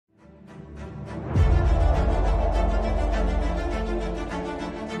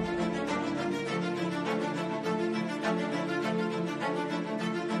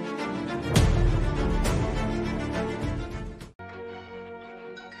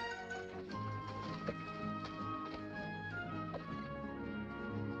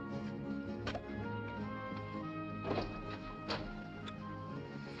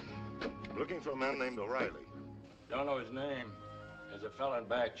looking for a man named O'Reilly. Don't know his name. There's a fella in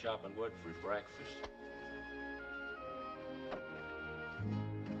back chopping wood for his breakfast.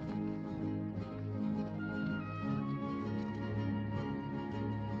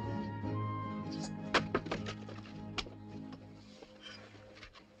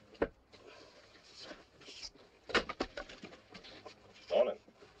 Morning.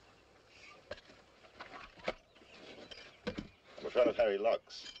 I'm a friend of Harry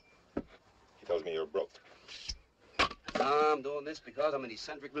Luck's. He tells me you're broke. I'm doing this because I'm an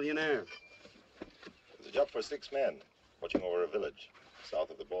eccentric millionaire. There's a job for 6 men watching over a village south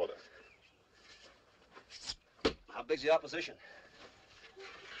of the border. How big's the opposition?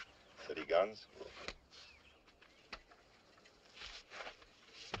 City guns.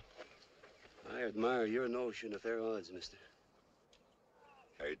 I admire your notion of fair odds, mister.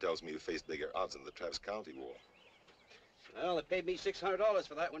 Harry tells me you faced bigger odds in the Travis County War. Well, they paid me $600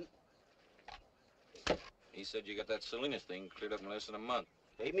 for that one. He said you got that Salinas thing cleared up in less than a month.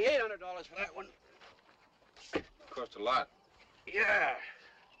 Paid me $800 for that one. Cost a lot. Yeah.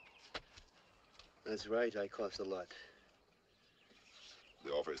 That's right, I cost a lot.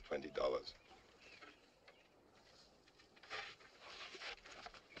 The offer is $20.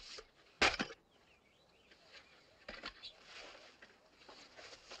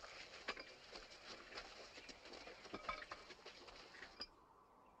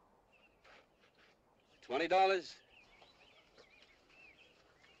 $20?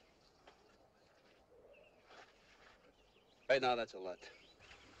 Right now, that's a lot.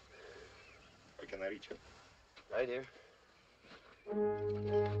 Where can I reach you? Right here.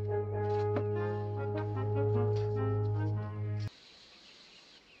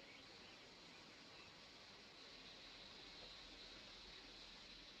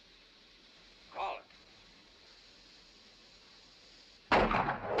 Call it.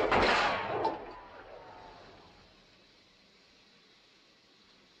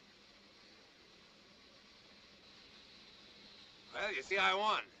 Well, you see, I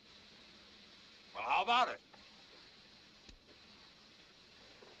won. Well, how about it?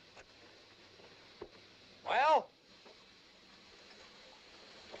 Well?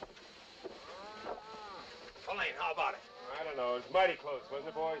 Elaine, how about it? I don't know. It was mighty close, wasn't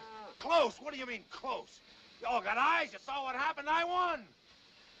it, boys? Close? What do you mean, close? You all got eyes. You saw what happened. I won.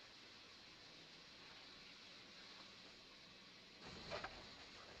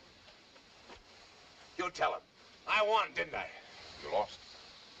 You tell him. I won, didn't I? You lost.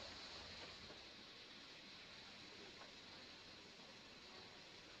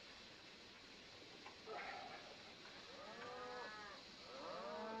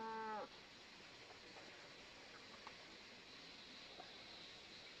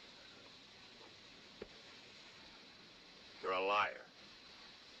 You're a liar.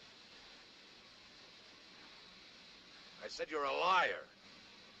 I said you're a liar.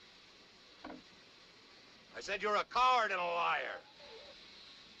 I said you're a coward and a liar.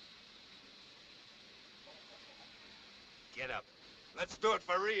 Get up. Let's do it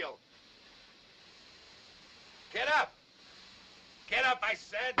for real. Get up. Get up, I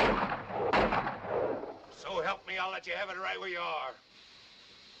said. So help me, I'll let you have it right where you are.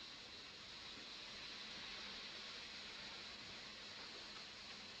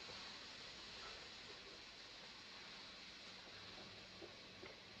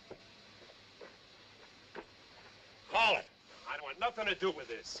 Call it. I don't want nothing to do with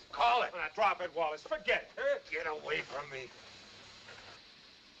this. Call it. Now, drop it, Wallace. Forget it. Get away from me.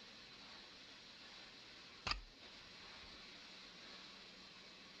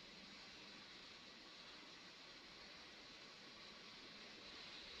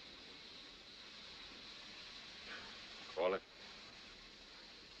 Call it.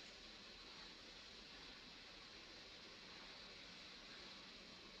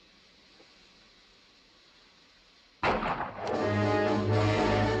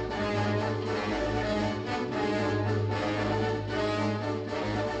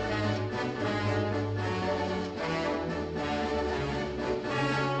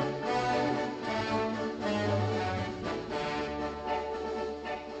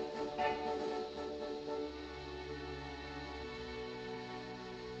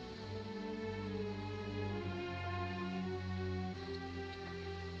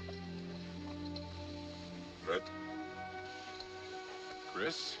 Brett?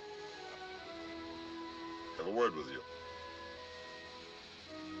 Chris? Have a word with you.